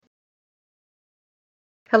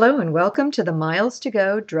Hello and welcome to the Miles to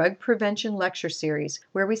Go Drug Prevention Lecture Series,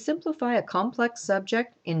 where we simplify a complex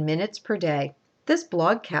subject in minutes per day. This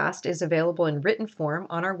blogcast is available in written form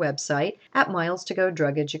on our website at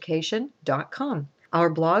milestogodrugeducation.com. Our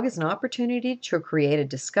blog is an opportunity to create a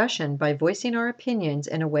discussion by voicing our opinions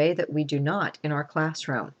in a way that we do not in our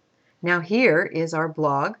classroom. Now here is our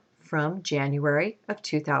blog from January of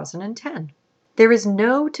 2010. There is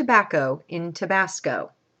no tobacco in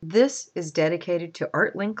Tabasco. This is dedicated to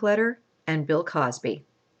Art Linkletter and Bill Cosby.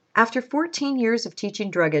 After 14 years of teaching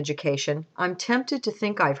drug education, I'm tempted to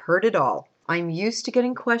think I've heard it all. I'm used to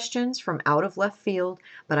getting questions from out of left field,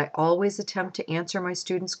 but I always attempt to answer my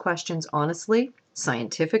students' questions honestly,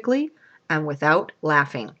 scientifically, and without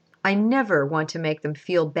laughing. I never want to make them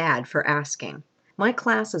feel bad for asking. My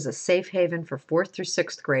class is a safe haven for 4th through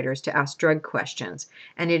 6th graders to ask drug questions,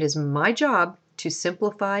 and it is my job to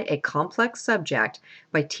simplify a complex subject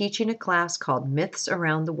by teaching a class called Myths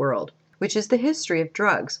Around the World, which is the history of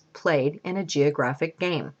drugs played in a geographic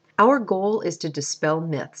game. Our goal is to dispel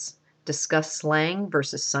myths, discuss slang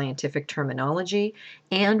versus scientific terminology,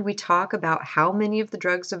 and we talk about how many of the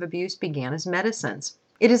drugs of abuse began as medicines.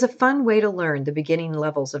 It is a fun way to learn the beginning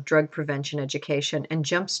levels of drug prevention education and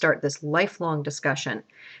jumpstart this lifelong discussion.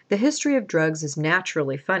 The history of drugs is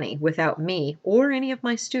naturally funny without me or any of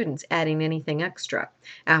my students adding anything extra.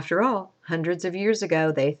 After all, hundreds of years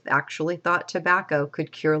ago, they actually thought tobacco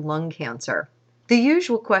could cure lung cancer. The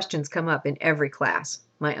usual questions come up in every class.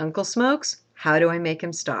 My uncle smokes. How do I make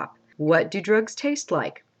him stop? What do drugs taste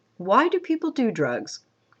like? Why do people do drugs?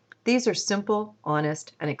 These are simple,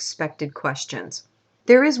 honest, and expected questions.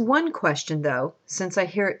 There is one question, though, since I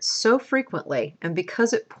hear it so frequently, and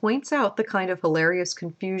because it points out the kind of hilarious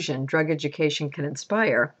confusion drug education can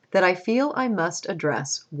inspire, that I feel I must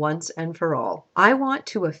address once and for all. I want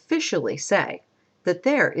to officially say that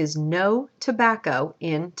there is no tobacco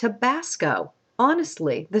in Tabasco.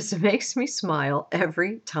 Honestly, this makes me smile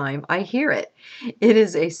every time I hear it. It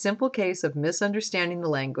is a simple case of misunderstanding the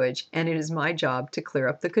language, and it is my job to clear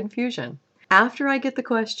up the confusion. After I get the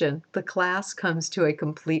question, the class comes to a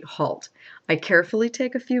complete halt. I carefully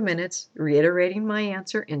take a few minutes, reiterating my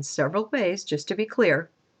answer in several ways just to be clear.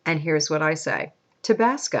 And here's what I say.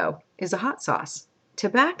 Tabasco is a hot sauce.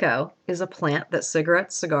 Tobacco is a plant that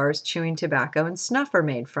cigarettes, cigars, chewing tobacco, and snuff are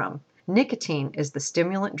made from. Nicotine is the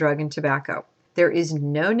stimulant drug in tobacco. There is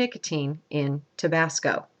no nicotine in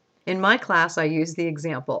Tabasco. In my class, I use the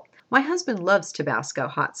example. My husband loves Tabasco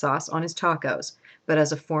hot sauce on his tacos, but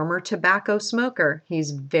as a former tobacco smoker,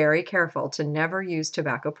 he's very careful to never use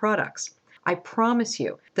tobacco products. I promise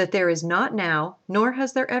you that there is not now, nor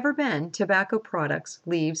has there ever been, tobacco products,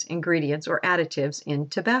 leaves, ingredients, or additives in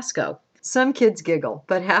Tabasco. Some kids giggle,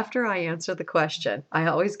 but after I answer the question, I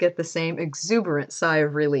always get the same exuberant sigh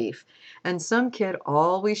of relief. And some kid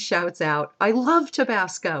always shouts out, "I love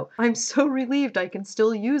Tabasco! I'm so relieved I can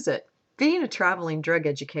still use it." Being a traveling drug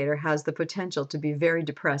educator has the potential to be very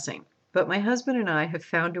depressing. But my husband and I have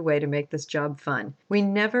found a way to make this job fun. We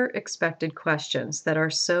never expected questions that are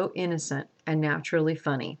so innocent and naturally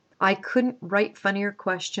funny. I couldn't write funnier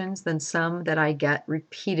questions than some that I get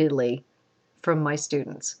repeatedly from my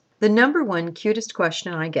students. The number one cutest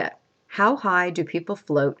question I get: how high do people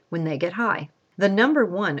float when they get high? The number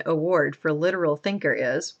one award for literal thinker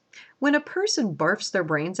is: when a person barfs their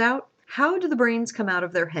brains out, how do the brains come out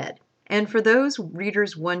of their head? And for those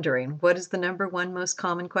readers wondering what is the number one most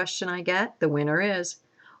common question I get, the winner is: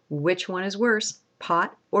 which one is worse,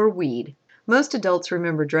 pot or weed? Most adults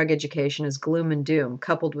remember drug education as gloom and doom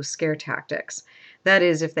coupled with scare tactics. That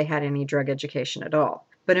is, if they had any drug education at all.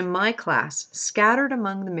 But in my class, scattered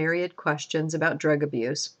among the myriad questions about drug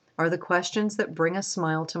abuse, are the questions that bring a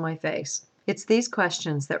smile to my face. It's these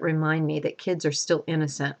questions that remind me that kids are still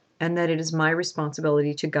innocent, and that it is my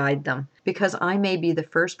responsibility to guide them, because I may be the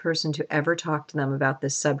first person to ever talk to them about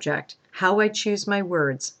this subject. How I choose my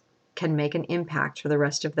words can make an impact for the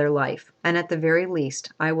rest of their life, and at the very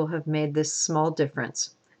least, I will have made this small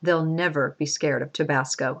difference. They'll never be scared of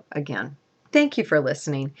Tabasco again. Thank you for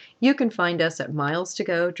listening. You can find us at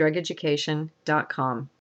milestogodrugeducation.com.